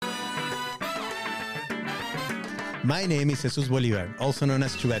My name is Jesus Bolivar, also known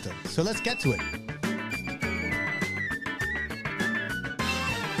as Chubeto. So let's get to it.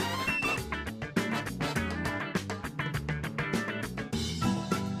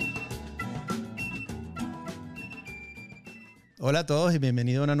 Hola a todos y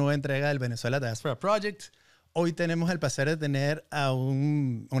bienvenido a una nueva entrega del Venezuela Diaspora Project. Hoy tenemos el placer de tener a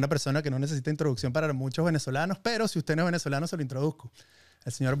una persona que no necesita introducción para muchos venezolanos, pero si usted no es venezolano se lo introduzco.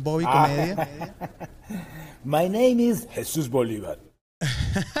 El señor Bobby Comedia. My name is Jesús Bolívar.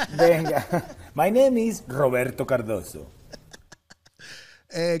 Venga. My name is Roberto Cardoso.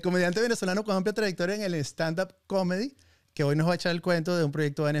 Comediante venezolano con amplia trayectoria en el stand-up comedy, que hoy nos va a echar el cuento de un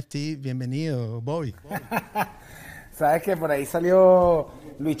proyecto de NFT. Bienvenido, Bobby. Sabes que por ahí salió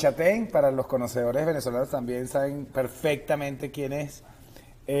Luis Chatén, para los conocedores venezolanos también saben perfectamente quién es.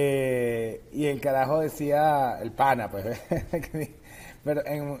 Y el carajo decía, el pana, pues, pero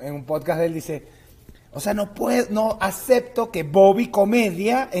en un podcast de él dice, o sea, no acepto que Bobby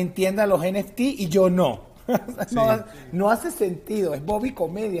Comedia entienda los NFT y yo no. Sí. No hace sentido, es Bobby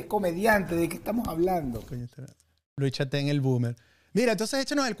Comedia, es comediante, ¿de qué estamos hablando? Luis Chatén, el boomer. Mira, entonces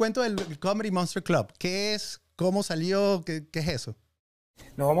échanos el cuento del Comedy Monster Club. ¿Qué es? ¿Cómo salió? ¿Qué es eso?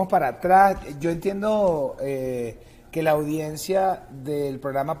 Nos vamos para atrás. Yo entiendo que la audiencia del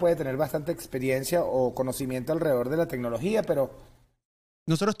programa puede tener bastante experiencia o conocimiento alrededor de la tecnología, pero...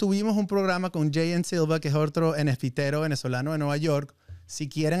 Nosotros tuvimos un programa con Jay Silva, que es otro NFTero venezolano de Nueva York. Si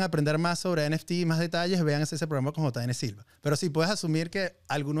quieren aprender más sobre NFT y más detalles, vean ese programa con JN Silva. Pero sí, puedes asumir que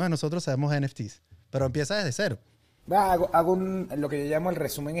algunos de nosotros sabemos de NFTs, pero empieza desde cero. Hago lo que yo llamo el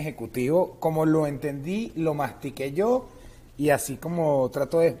resumen ejecutivo. Como lo entendí, lo mastiqué yo y así como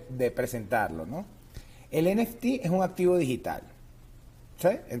trato de presentarlo, ¿no? El NFT es un activo digital, ¿sí?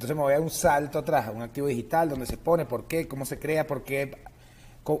 Entonces me voy a un salto atrás, a un activo digital donde se pone por qué, cómo se crea, por qué,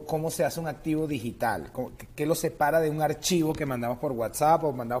 cómo se hace un activo digital, qué lo separa de un archivo que mandamos por WhatsApp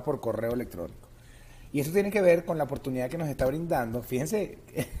o mandamos por correo electrónico. Y eso tiene que ver con la oportunidad que nos está brindando. Fíjense,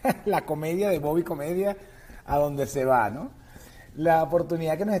 la comedia de Bobby Comedia a donde se va, ¿no? La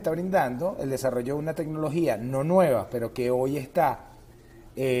oportunidad que nos está brindando el desarrollo de una tecnología no nueva, pero que hoy está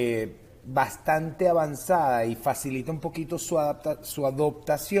bastante avanzada y facilita un poquito su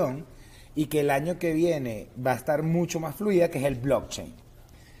adoptación, y que el año que viene va a estar mucho más fluida, que es el blockchain,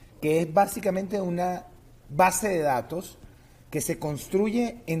 que es básicamente una base de datos que se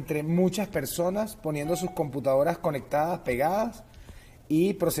construye entre muchas personas poniendo sus computadoras conectadas, pegadas,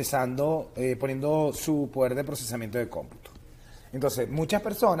 y procesando, poniendo su poder de procesamiento de cómputo. Entonces, muchas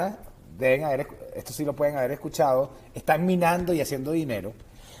personas, esto sí lo pueden haber escuchado, están minando y haciendo dinero,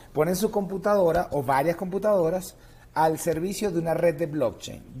 ponen su computadora o varias computadoras al servicio de una red de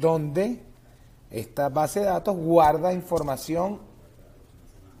blockchain, donde esta base de datos guarda información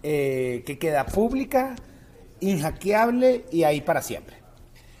que queda pública, inhackeable y ahí para siempre.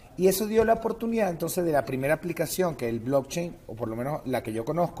 Y eso dio la oportunidad entonces de la primera aplicación, que es el blockchain, o por lo menos la que yo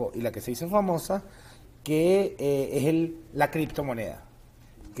conozco y la que se hizo famosa, que es la criptomoneda,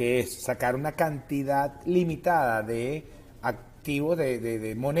 que es sacar una cantidad limitada de activos,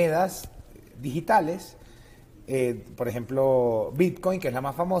 de monedas digitales, por ejemplo Bitcoin, que es la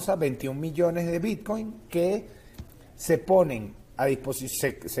más famosa, 21 millones de Bitcoin que se ponen a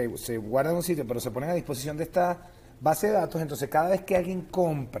disposición, se guardan en un sitio, pero se ponen a disposición de esta base de datos. Entonces cada vez que alguien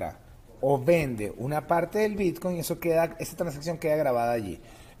compra o vende una parte del Bitcoin, esa transacción queda grabada allí.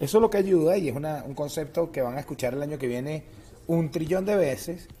 Eso es lo que ayuda, y es un concepto que van a escuchar el año que viene 1 trillón de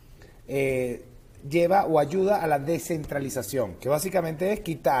veces, lleva o ayuda a la descentralización, que básicamente es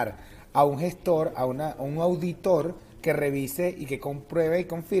quitar a un gestor, a un auditor que revise y que compruebe y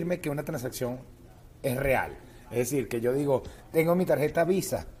confirme que una transacción es real. Es decir, que yo digo, tengo mi tarjeta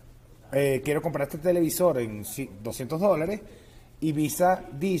Visa, quiero comprar este televisor en $200, y Visa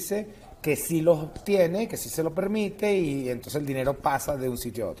dice que sí lo tiene, que sí se lo permite, y entonces el dinero pasa de un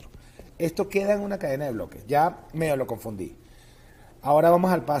sitio a otro. Esto queda en una cadena de bloques. Ya medio lo confundí. Ahora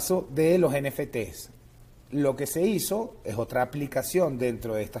vamos al paso de los NFTs. Lo que se hizo es otra aplicación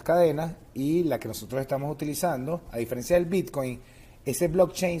dentro de estas cadenas, y la que nosotros estamos utilizando, a diferencia del Bitcoin, ese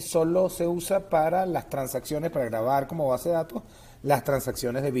blockchain solo se usa para las transacciones, para grabar como base de datos las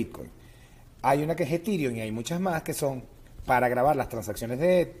transacciones de Bitcoin. Hay una que es Ethereum y hay muchas más que son para grabar las transacciones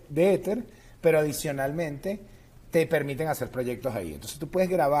de Ether, pero adicionalmente te permiten hacer proyectos ahí. Entonces tú puedes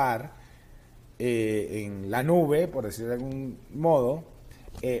grabar en la nube, por decirlo de algún modo,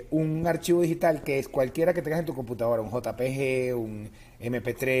 un archivo digital que es cualquiera que tengas en tu computadora, un JPG, un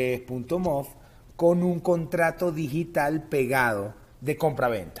MP3, .mov, con un contrato digital pegado de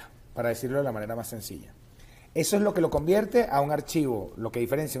compra-venta, para decirlo de la manera más sencilla. Eso es lo que lo convierte a un archivo, lo que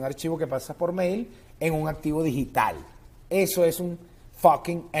diferencia un archivo que pasa por mail en un activo digital. Eso es un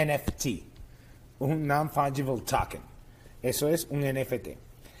fucking NFT, un non-fungible token. Eso es un NFT.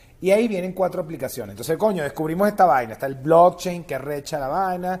 Y ahí vienen 4 aplicaciones. Entonces, coño, descubrimos esta vaina. Está el blockchain que recha la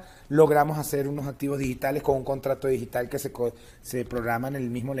vaina. Logramos hacer unos activos digitales con un contrato digital que se programa en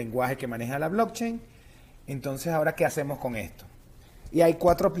el mismo lenguaje que maneja la blockchain. Entonces, ¿ahora qué hacemos con esto? Y hay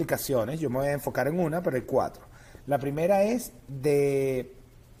 4 aplicaciones. Yo me voy a enfocar en una, pero hay 4. La primera es de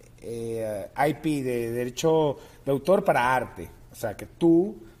IP, de derecho de autor para arte. O sea, que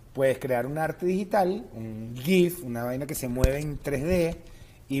tú puedes crear un arte digital, un GIF, una vaina que se mueve en 3D,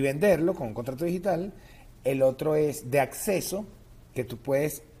 y venderlo con un contrato digital. El otro es de acceso, que tú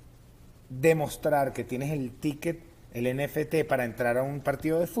puedes demostrar que tienes el ticket, el NFT para entrar a un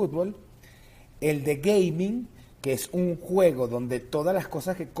partido de fútbol. El de gaming, que es un juego donde todas las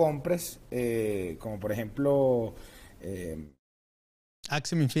cosas que compres, como por ejemplo...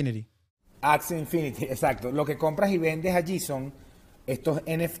 Axiom Infinity. Axie Infinity, exacto. Lo que compras y vendes allí son estos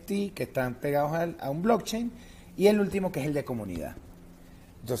NFT que están pegados a un blockchain. Y el último, que es el de comunidad.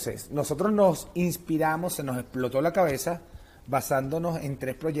 Entonces, nosotros nos inspiramos, se nos explotó la cabeza basándonos en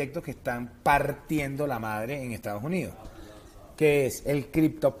 3 proyectos que están partiendo la madre en Estados Unidos, que es el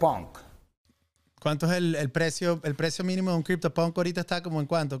CryptoPunk. ¿Cuánto es el precio? El precio mínimo de un CryptoPunk ahorita está como en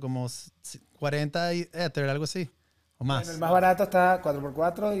cuánto, como 40 Ether, algo así, o más. Bueno, el más barato está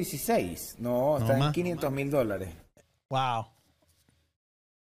 4x4, 16. No, está más. en $500,000. Wow.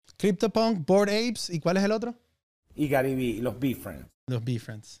 CryptoPunk, Bored Apes, ¿y cuál es el otro? Y Gary Vee, los Befriends. Los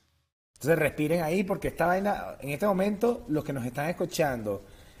Befriends. Entonces respiren ahí, porque esta vaina, en este momento, los que nos están escuchando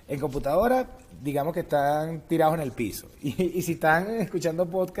en computadora, digamos que están tirados en el piso. Y si están escuchando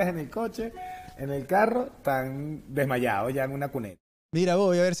podcast en el coche, en el carro, están desmayados ya en una cuneta. Mira,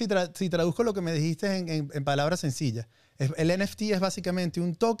 voy a ver si traduzco lo que me dijiste en palabras sencillas. El NFT es básicamente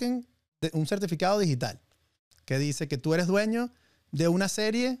un token, un certificado digital, que dice que tú eres dueño de una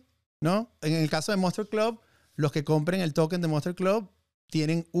serie, ¿no? En el caso de Monster Club, los que compren el token de Monster Club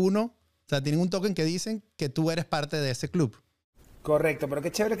tienen tienen un token que dicen que tú eres parte de ese club. Correcto, pero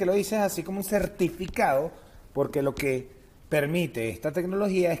qué chévere que lo dices así como un certificado, porque lo que permite esta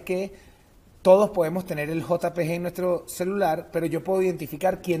tecnología es que todos podemos tener el JPG en nuestro celular, pero yo puedo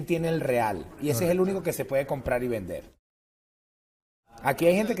identificar quién tiene el real. Y ese es el único que se puede comprar y vender. Aquí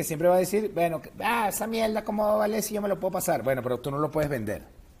hay gente que siempre va a decir, bueno, esa mierda, ¿cómo vale si yo me lo puedo pasar? Bueno, pero tú no lo puedes vender.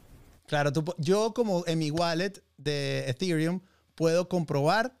 Claro, yo como en mi wallet de Ethereum puedo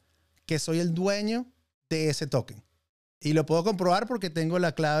comprobar que soy el dueño de ese token. Y lo puedo comprobar porque tengo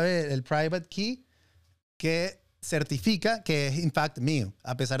la clave, el private key, que certifica que es in fact mío.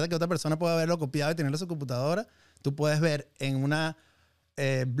 A pesar de que otra persona pueda haberlo copiado y tenerlo en su computadora, tú puedes ver en una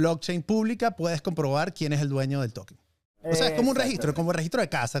blockchain pública, puedes comprobar quién es el dueño del token. O sea, es como un registro, como el registro de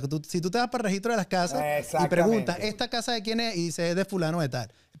casa. Si tú te vas para el registro de las casas y preguntas, ¿esta casa de quién es? Y dice, es de fulano de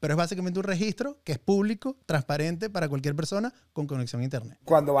tal. Pero es básicamente un registro que es público, transparente para cualquier persona con conexión a internet.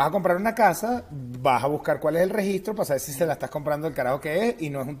 Cuando vas a comprar una casa, vas a buscar cuál es el registro para saber si se la estás comprando el carajo que es y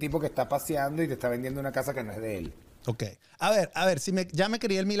no es un tipo que está paseando y te está vendiendo una casa que no es de él. Ok. A ver, ya me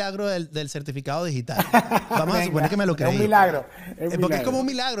creí el milagro del certificado digital. Vamos a suponer que me lo creí. Es un milagro. Porque es como un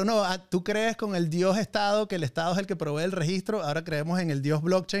milagro, ¿no? Tú crees con el Dios Estado, que el Estado es el que provee el registro. Ahora creemos en el Dios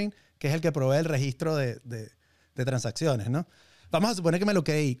Blockchain, que es el que provee el registro de transacciones, ¿¿no? Vamos a suponer que me lo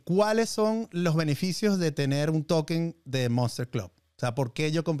creí. ¿Cuáles son los beneficios de tener un token de Monster Club? O sea, ¿por qué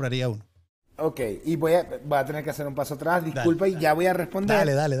yo compraría uno? Ok, y voy a tener que hacer un paso atrás. Disculpa, y ya voy a responder.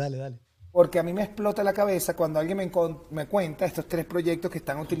 Dale. Porque a mí me explota la cabeza cuando alguien me cuenta estos 3 proyectos que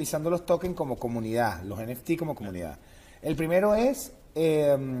están utilizando los tokens como comunidad, los NFT como comunidad. El primero es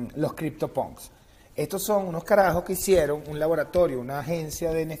los CryptoPunks. Estos son unos carajos que hicieron un laboratorio, una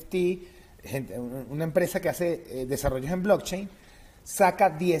agencia de NFT, una empresa que hace desarrollos en blockchain, saca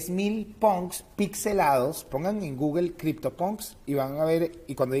 10,000 punks pixelados. Pongan en Google CryptoPunks y van a ver,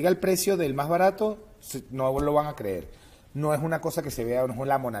 y cuando diga el precio del más barato, no lo van a creer. No es una cosa que se vea, no es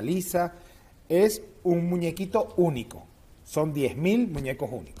la Mona Lisa, es un muñequito único. Son 10,000 muñecos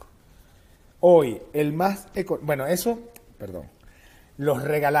únicos. Hoy, el más... los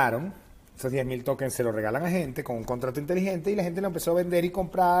regalaron, esos 10,000 tokens se los regalan a gente con un contrato inteligente y la gente lo empezó a vender y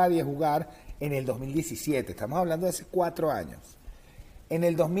comprar y a jugar en el 2017. Estamos hablando de hace 4 años. En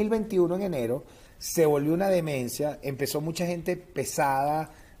el 2021, en enero, se volvió una demencia, empezó mucha gente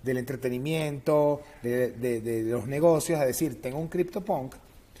pesada del entretenimiento, de los negocios, a decir, tengo un CryptoPunk,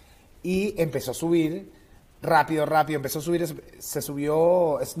 y empezó a subir rápido, se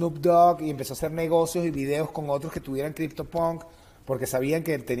subió Snoop Dogg y empezó a hacer negocios y videos con otros que tuvieran CryptoPunk, porque sabían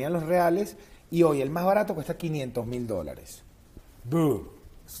que tenían los reales Y hoy el más barato cuesta $500,000. ¡Buh!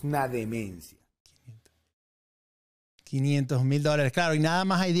 Es una demencia. $500,000. Claro, y nada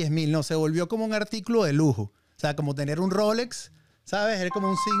más hay 10,000. No, se volvió como un artículo de lujo. O sea, como tener un Rolex, ¿sabes? Era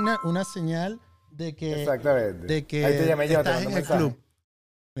como una señal de que, Exactamente. de que Ahí te llamé yo, te estás mando en un el mensaje. club.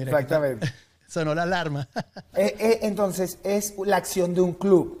 Mira, Exactamente. sonó la alarma. Entonces, es la acción de un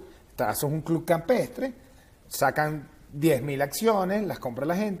club. Sos un club campestre, sacan 10,000 acciones, las compra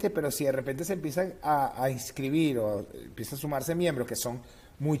la gente, pero si de repente se empiezan a inscribir o empiezan a sumarse miembros que son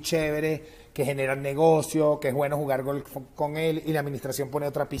muy chéveres, que generan negocio, que es bueno jugar golf con él, y la administración pone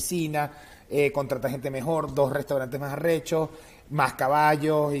otra piscina, contrata gente mejor, 2 restaurantes más arrechos, más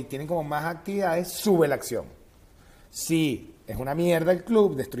caballos, y tienen como más actividades, sube la acción. Si es una mierda el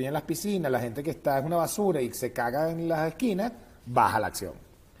club, destruyen las piscinas, la gente que está es una basura y se caga en las esquinas, baja la acción.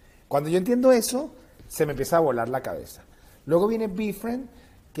 Cuando yo entiendo eso, se me empieza a volar la cabeza. Luego viene Befriend,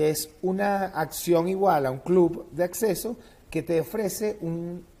 que es una acción igual a un club de acceso que te ofrece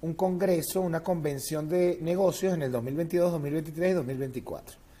un congreso, una convención de negocios en el 2022, 2023 y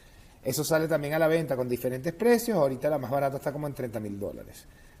 2024. Eso sale también a la venta con diferentes precios. Ahorita la más barata está como en $30,000.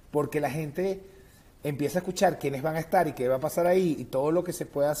 Porque la gente empieza a escuchar quiénes van a estar y qué va a pasar ahí y todo lo que se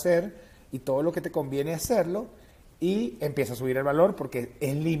puede hacer y todo lo que te conviene hacerlo, y empieza a subir el valor porque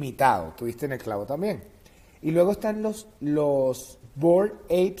es limitado. Tuviste en el clavo también. Y luego están los Bored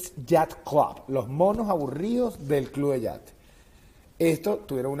Apes Yacht Club, los monos aburridos del club de yate. Esto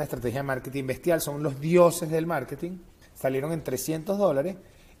tuvieron una estrategia de marketing bestial, son los dioses del marketing, salieron en $300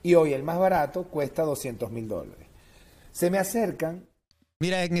 y hoy el más barato cuesta $200,000. Se me acercan.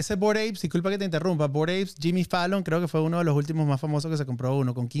 Mira, en ese Bored Apes, disculpa que te interrumpa, Bored Apes, Jimmy Fallon creo que fue uno de los últimos más famosos que se compró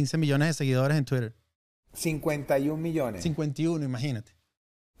uno, con 15 millones de seguidores en Twitter. 51 millones. 51, imagínate.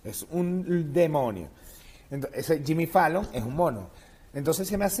 Es un demonio. Entonces, ese Jimmy Fallon es un mono. Entonces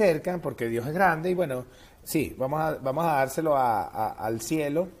se me acercan porque Dios es grande y bueno, sí, vamos a dárselo al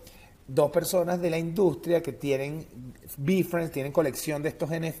cielo. 2 personas de la industria que tienen Befriends, tienen colección de estos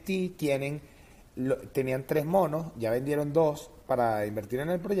NFT, tenían 3 monos, ya vendieron 2 para invertir en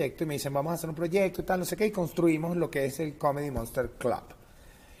el proyecto y me dicen, vamos a hacer un proyecto y tal, no sé qué, y construimos lo que es el Comedy Monster Club.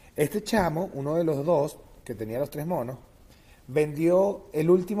 Este chamo, uno de los 2 que tenía los 3 monos, vendió el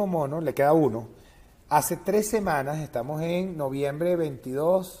último mono, le queda uno, hace 3 semanas, estamos en noviembre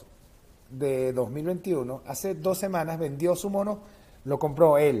 22 de 2021, hace 2 semanas vendió su mono, lo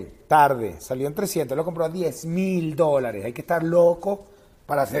compró él, tarde, salió en 300, lo compró a $10,000, hay que estar loco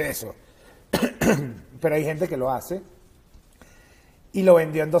para hacer eso, pero hay gente que lo hace, y lo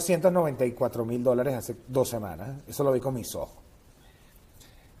vendió en $294,000 hace 2 semanas, eso lo vi con mis ojos.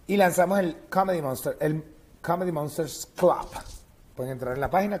 Y lanzamos el Comedy Monsters Club. Pueden entrar en la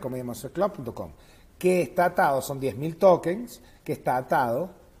página comedymonsterclub.com, que está atado, son 10,000 tokens, que está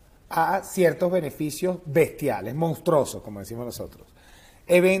atado a ciertos beneficios bestiales, monstruosos, como decimos nosotros.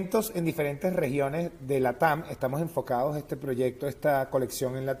 Eventos en diferentes regiones de la TAM, estamos enfocados este proyecto, esta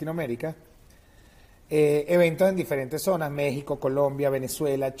colección en Latinoamérica. Eventos en diferentes zonas, México, Colombia,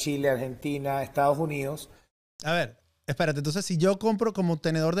 Venezuela, Chile, Argentina, Estados Unidos. A ver, espérate, entonces si yo compro como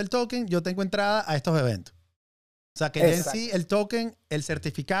tenedor del token, yo tengo entrada a estos eventos. O sea, que ya en sí el token, el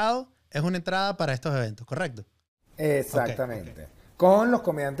certificado, es una entrada para estos eventos, ¿correcto? Exactamente. Okay. Con los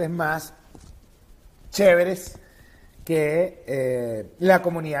comediantes más chéveres que la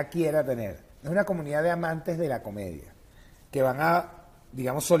comunidad quiera tener. Es una comunidad de amantes de la comedia, que van a,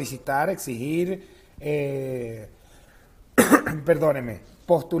 digamos, solicitar, exigir, perdónenme,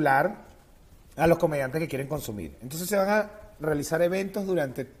 postular a los comediantes que quieren consumir. Entonces se van a realizar eventos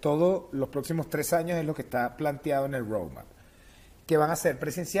durante todos los próximos 3 años, es lo que está planteado en el roadmap, que van a ser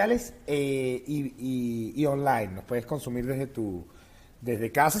presenciales y online. Los puedes consumir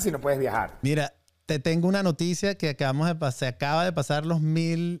desde casa si no puedes viajar. Mira, te tengo una noticia que se acaba de pasar los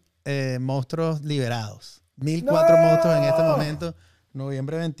 1,000 monstruos liberados. 1,004 monstruos en este momento.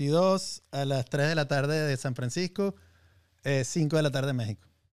 Noviembre 22 a las 3 de la tarde de San Francisco, 5 de la tarde de México.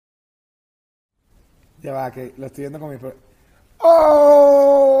 Ya va, que lo estoy viendo con mi...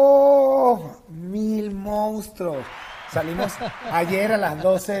 ¡Oh! 1,000 monstruos. Salimos ayer a las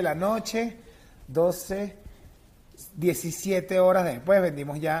 12 de la noche, 17 horas después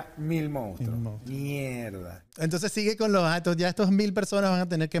vendimos ya 1,000 monstruos. Mierda. Entonces sigue con los... ya estos 1,000 personas van a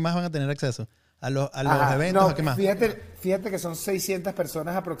tener... ¿Qué más van a tener acceso? A los eventos. No, ¿qué más? fíjate que son 600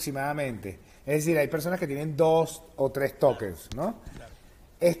 personas aproximadamente. Es decir, hay personas que tienen 2 o 3 tokens, ¿no? Claro.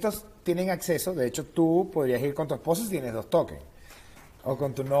 Estos tienen acceso, de hecho tú podrías ir con tu esposo si tienes 2 tokens, o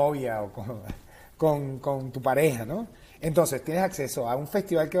con tu novia, o con tu pareja, ¿no? Entonces tienes acceso a un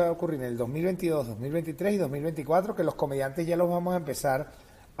festival que va a ocurrir en el 2022, 2023 y 2024, que los comediantes ya los vamos a empezar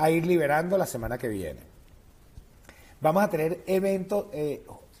a ir liberando la semana que viene. Vamos a tener eventos,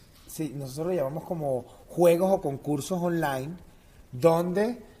 sí, nosotros lo llamamos como juegos o concursos online,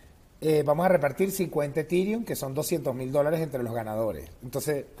 donde vamos a repartir 50 Ethereum, que son $200,000 entre los ganadores.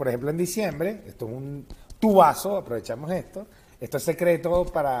 Entonces, por ejemplo, en diciembre, esto es un tubazo, aprovechamos esto es secreto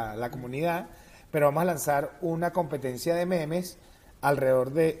para la comunidad, pero vamos a lanzar una competencia de memes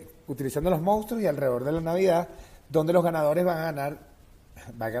utilizando los monstruos y alrededor de la Navidad, donde los ganadores van a ganar,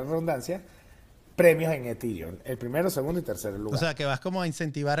 valga la redundancia, premios en Ethereum, el primero, segundo y tercer lugar. O sea, que vas como a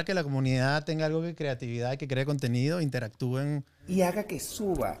incentivar a que la comunidad tenga algo de creatividad, que cree contenido, interactúen. Y haga que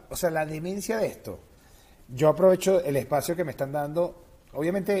suba. O sea, la demencia de esto. Yo aprovecho el espacio que me están dando.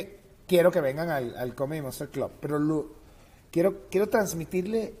 Obviamente quiero que vengan al Comedy Monster Club, pero quiero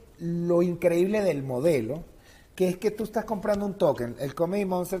transmitirle lo increíble del modelo, que es que tú estás comprando un token. El Comedy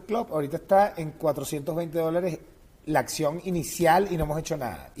Monster Club ahorita está en $420 la acción inicial y no hemos hecho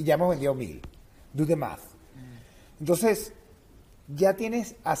nada. Y ya hemos vendido 1,000. Do the math. Entonces, ya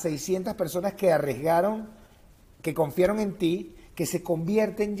tienes a 600 personas que arriesgaron, que confiaron en ti, que se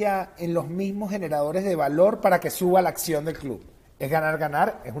convierten ya en los mismos generadores de valor para que suba la acción del club. Es ganar,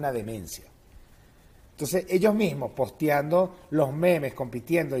 ganar, es una demencia. Entonces, ellos mismos posteando los memes,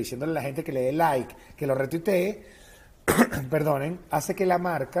 compitiendo, diciéndole a la gente que le dé like, que lo retuitee, perdonen, hace que la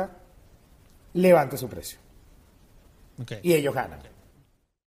marca levante su precio. Okay. Y ellos ganan.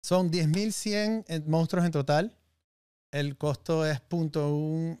 Son 10.100 monstruos en total. El costo es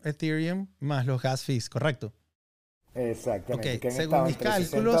 0.1 Ethereum más los gas fees, ¿correcto? Exactamente. Okay. Que han Según mis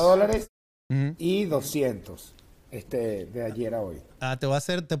cálculos, $60 y 200 de ayer a hoy.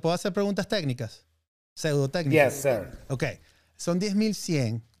 ¿Te puedo hacer preguntas técnicas? Pseudotécnicas. Yes, sir. Ok. Son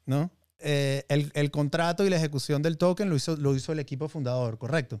 10.100, ¿no? El contrato y la ejecución del token lo hizo el equipo fundador,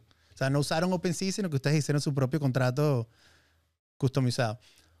 ¿correcto? O sea, no usaron OpenSea, sino que ustedes hicieron su propio contrato customizado.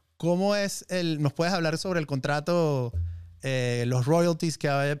 ¿Cómo es nos puedes hablar sobre el contrato, los royalties que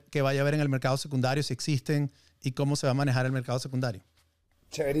vaya a haber en el mercado secundario, si existen, y cómo se va a manejar el mercado secundario?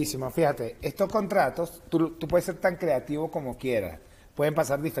 Chéverísimo. Fíjate, estos contratos, tú puedes ser tan creativo como quieras. Pueden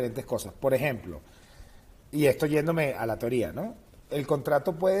pasar diferentes cosas. Por ejemplo, y esto yéndome a la teoría, ¿no? El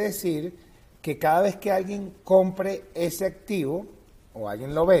contrato puede decir que cada vez que alguien compre ese activo, o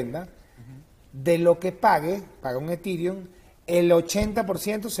alguien lo venda, de lo que paga un Ethereum, el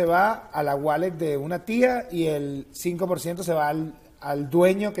 80% se va a la wallet de una tía y el 5% se va al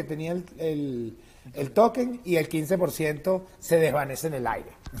dueño que tenía el token y el 15% se desvanece en el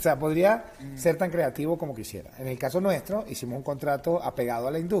aire. O sea, podría ser tan creativo como quisiera. En el caso nuestro, hicimos un contrato apegado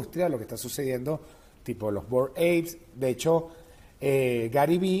a la industria, lo que está sucediendo, tipo los Bored Apes. De hecho,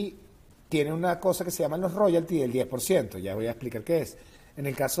 Gary Vee tiene una cosa que se llama los royalties del 10%. Ya voy a explicar qué es. En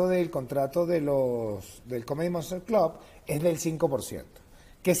el caso del contrato del Comedy Monster Club, es del 5%.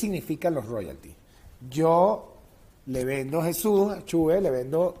 ¿Qué significan los royalties? Yo le vendo a Jesús, Chuve, le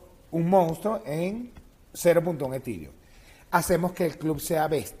vendo un monstruo en 0.1 Ethereum. Hacemos que el club sea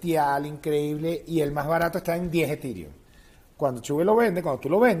bestial, increíble, y el más barato está en 10 Ethereum. Cuando Chuve lo vende, cuando tú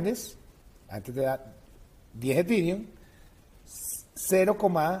lo vendes, antes te da 10 Ethereum,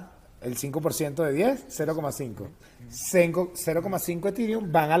 el 5% de 10, 0,5. 0,5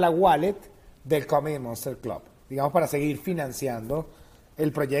 Ethereum van a la wallet del Comedy Monster Club, digamos, para seguir financiando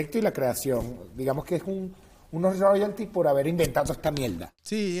el proyecto y la creación. Digamos que es unos royalties por haber inventado esta mierda.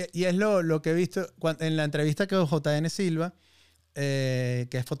 Sí, y es lo que he visto en la entrevista que JN Silva, que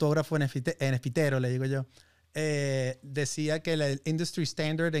es fotógrafo NFTero, le digo yo, decía que el industry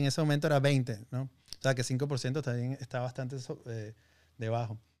standard en ese momento era 20, ¿no? O sea, que 5% está bastante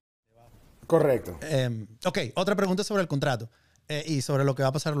debajo. Correcto. Ok, otra pregunta sobre el contrato y sobre lo que va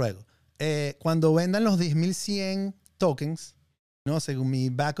a pasar luego. Cuando vendan los 10.100 tokens, ¿no? Según mi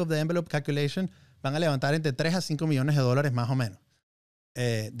back of the envelope calculation, van a levantar entre 3 a 5 millones de dólares más o menos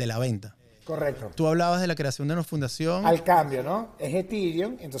de la venta. Correcto. Tú hablabas de la creación de una fundación. Al cambio, ¿no? Es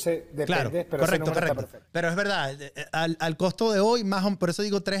Ethereum, entonces depende. Claro, pero correcto. Pero es verdad, al costo de hoy, por eso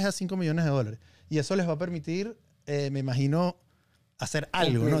digo 3 a 5 millones de dólares. Y eso les va a permitir, me imagino, hacer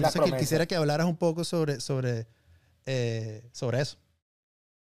algo, ¿no? Entonces quisiera que hablaras un poco sobre eso.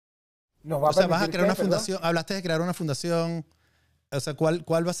 Vas a crear una fundación, hablaste de crear una fundación. O sea, ¿cuál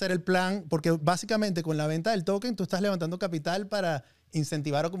va a ser el plan? Porque básicamente con la venta del token tú estás levantando capital para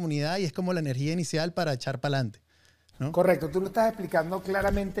incentivar a la comunidad y es como la energía inicial para echar para adelante, ¿no? Correcto. Tú lo estás explicando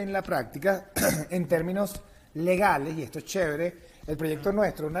claramente en la práctica, en términos legales, y esto es chévere. El proyecto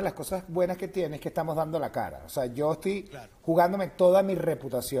nuestro, una de las cosas buenas que tiene es que estamos dando la cara. O sea, yo estoy jugándome toda mi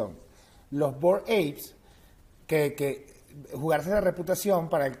reputación. Los Bored Apes, que jugarse la reputación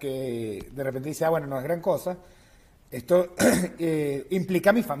para el que de repente dice, bueno, no es gran cosa, Esto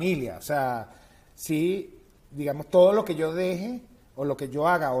implica a mi familia. O sea, si, digamos, todo lo que yo deje o lo que yo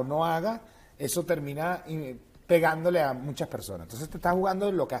haga o no haga, eso termina pegándole a muchas personas. Entonces te estás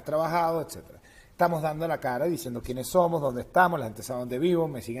jugando lo que has trabajado, etcétera. Estamos dando la cara, diciendo quiénes somos, dónde estamos, la gente sabe dónde vivo,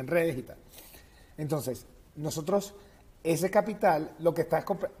 me siguen en redes y tal. Entonces, nosotros, ese capital, lo que estás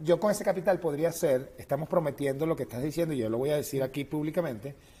yo con ese capital podría hacer, estamos prometiendo lo que estás diciendo, y yo lo voy a decir aquí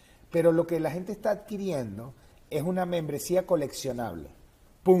públicamente, pero lo que la gente está adquiriendo es una membresía coleccionable.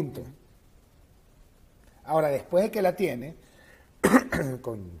 Punto. Ahora, después de que la tiene,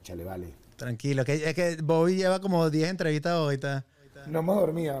 conchale, vale. Tranquilo, es que Bobby lleva como 10 entrevistas hoy. No hemos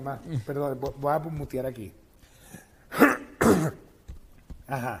dormido, además. Perdón, voy a mutear aquí.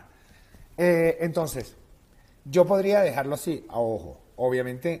 Ajá. Entonces, yo podría dejarlo así, a ojo.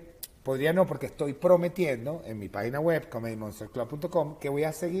 Obviamente, podría no, porque estoy prometiendo en mi página web, comedymonsterclub.com, que voy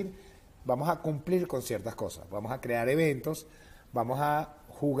a seguir, vamos a cumplir con ciertas cosas. Vamos a crear eventos, vamos a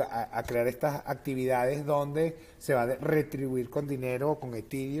a crear estas actividades donde se va a retribuir con dinero, con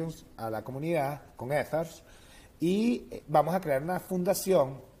Ethereum a la comunidad, con Ethers, y vamos a crear una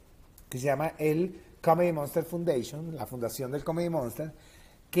fundación que se llama el Comedy Monster Foundation, la fundación del Comedy Monster,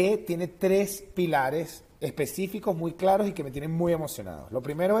 que tiene 3 pilares específicos muy claros y que me tienen muy emocionado. Lo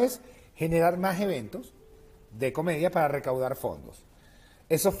primero es generar más eventos de comedia para recaudar fondos.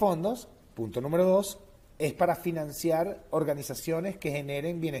 Esos fondos, punto número 2, es para financiar organizaciones que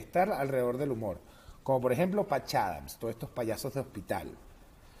generen bienestar alrededor del humor, como por ejemplo Patch Adams, todos estos payasos de hospital.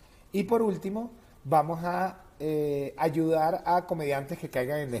 Y por último, vamos a ayudar a comediantes que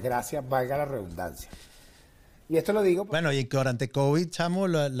caigan en desgracia, valga la redundancia. Y esto lo digo porque... Bueno, y que durante COVID, chamo,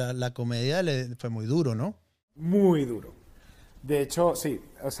 la comedia le fue muy duro, ¿no? Muy duro. De hecho, sí,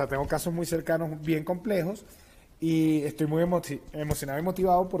 o sea, tengo casos muy cercanos, bien complejos, y estoy muy emocionado y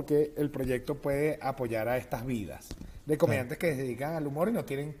motivado porque el proyecto puede apoyar a estas vidas de comediantes que se dedican al humor y no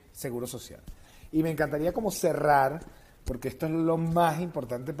tienen seguro social. Y me encantaría como cerrar, porque esto es lo más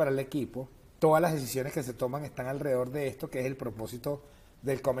importante para el equipo, todas las decisiones que se toman están alrededor de esto, que es el propósito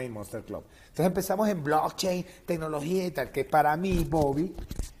del Comedy Monster Club. Entonces empezamos en blockchain, tecnología y tal, que para mí, Bobby,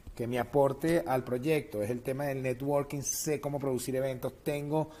 que mi aporte al proyecto es el tema del networking, sé cómo producir eventos,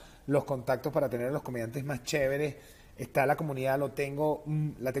 tengo los contactos para tener a los comediantes más chéveres, está la comunidad, la tengo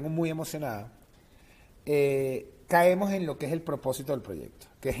muy emocionada. Caemos en lo que es el propósito del proyecto,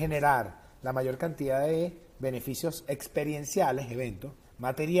 que es generar la mayor cantidad de beneficios experienciales, eventos,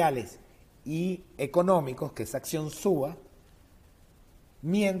 materiales y económicos, que esa acción suba,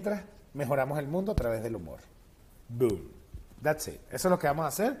 mientras mejoramos el mundo a través del humor. Boom. That's it. Eso es lo que vamos a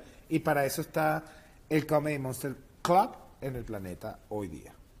hacer, y para eso está el Comedy Monster Club en el planeta hoy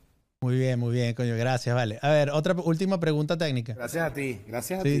día. Muy bien, coño, gracias, vale. A ver, otra última pregunta técnica. Gracias a ti,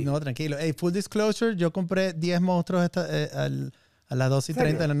 Sí, no, tranquilo. Hey, full disclosure, yo compré 10 monstruos a las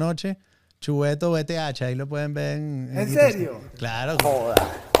 2:30 de la noche. Chubeto BTH, ahí lo pueden ver ¿En serio? Claro. Joda.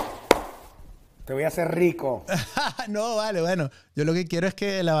 Te voy a hacer rico. No, vale, bueno. Yo lo que quiero es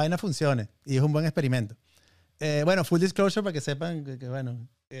que la vaina funcione y es un buen experimento. Bueno, full disclosure para que sepan que bueno,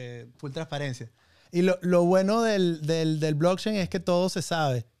 full transparencia. Y lo bueno del blockchain es que todo se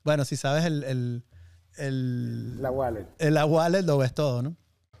sabe. Bueno, si sabes la wallet. La wallet lo ves todo, ¿no?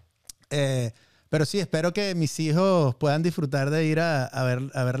 Pero sí, espero que mis hijos puedan disfrutar de ir a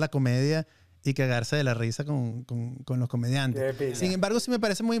ver la comedia y cagarse de la risa con los comediantes. Sin embargo, sí me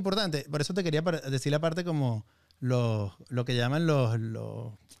parece muy importante. Por eso te quería decir la parte como lo que llaman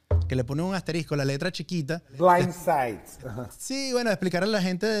los que le ponen un asterisco, la letra chiquita. Blind sides. Sí, bueno, explicarle a la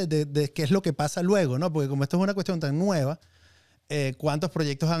gente de qué es lo que pasa luego, ¿no? Porque como esto es una cuestión tan nueva, ¿cuántos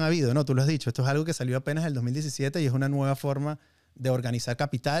proyectos han habido? No, tú lo has dicho, esto es algo que salió apenas en el 2017 y es una nueva forma de organizar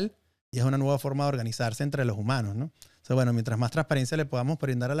capital y es una nueva forma de organizarse entre los humanos, ¿no? O sea, bueno, mientras más transparencia le podamos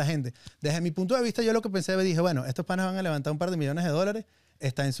brindar a la gente. Desde mi punto de vista, yo lo que pensé, dije, bueno, estos panas van a levantar un par de millones de dólares,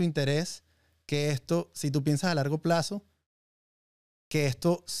 está en su interés que esto, si tú piensas a largo plazo, que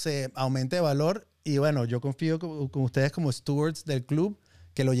esto se aumente de valor, y bueno, yo confío con ustedes como stewards del club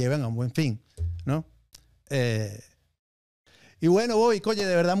que lo lleven a un buen fin, ¿no? Y bueno, Bobby, oye,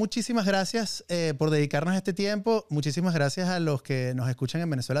 de verdad muchísimas gracias por dedicarnos este tiempo. Muchísimas gracias a los que nos escuchan en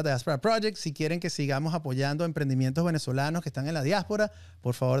Venezuela Diaspora Project. Si quieren que sigamos apoyando emprendimientos venezolanos que están en la diáspora,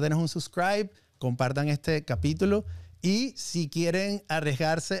 por favor denos un subscribe, compartan este capítulo, y si quieren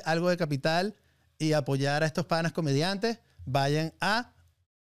arriesgarse algo de capital y apoyar a estos panas comediantes, vayan a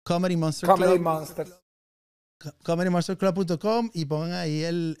Comedy Monster Club. ComedyMonsterClub.com y pongan ahí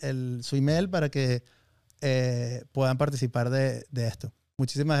su email para que puedan participar de esto.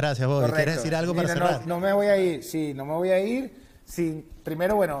 Muchísimas gracias, Bobby. Correcto. ¿Quieres decir algo para cerrar? No me voy a ir. Sí, no me voy a ir. Sí,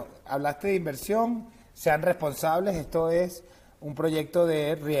 primero, bueno, hablaste de inversión. sean responsables, esto es un proyecto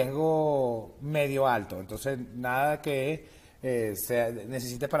de riesgo medio alto, entonces nada que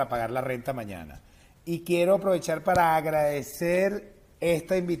necesites para pagar la renta mañana. Y quiero aprovechar para agradecer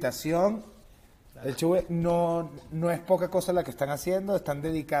esta invitación. El Chuve no es poca cosa la que están haciendo, están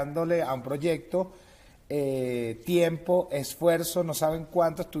dedicándole a un proyecto tiempo, esfuerzo, no saben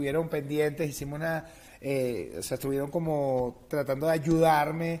cuánto estuvieron pendientes, hicimos estuvieron como tratando de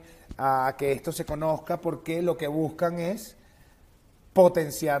ayudarme a que esto se conozca, porque lo que buscan es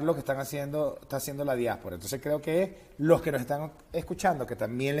potenciar lo que está haciendo la diáspora. Entonces creo que los que nos están escuchando, que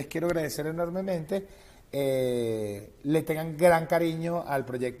también les quiero agradecer enormemente, le tengan gran cariño al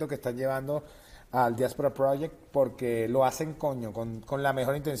proyecto que están llevando al Diaspora Project, porque lo hacen con la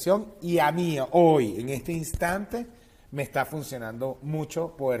mejor intención, y a mí hoy, en este instante, me está funcionando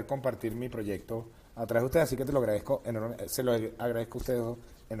mucho poder compartir mi proyecto a través de ustedes, así que te lo agradezco enormemente, se lo agradezco a ustedes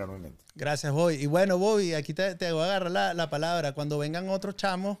enormemente. Gracias, Bobby. Y bueno, Bobby, aquí te voy a agarrar la palabra. Cuando vengan otros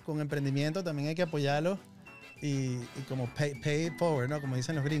chamos con emprendimiento, también hay que apoyarlos y como pay it forward, ¿no? Como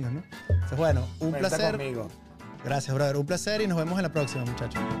dicen los gringos, ¿no? Entonces, bueno, un placer. Conmigo. Gracias, brother. Un placer y nos vemos en la próxima,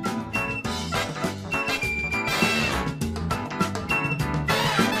 muchachos.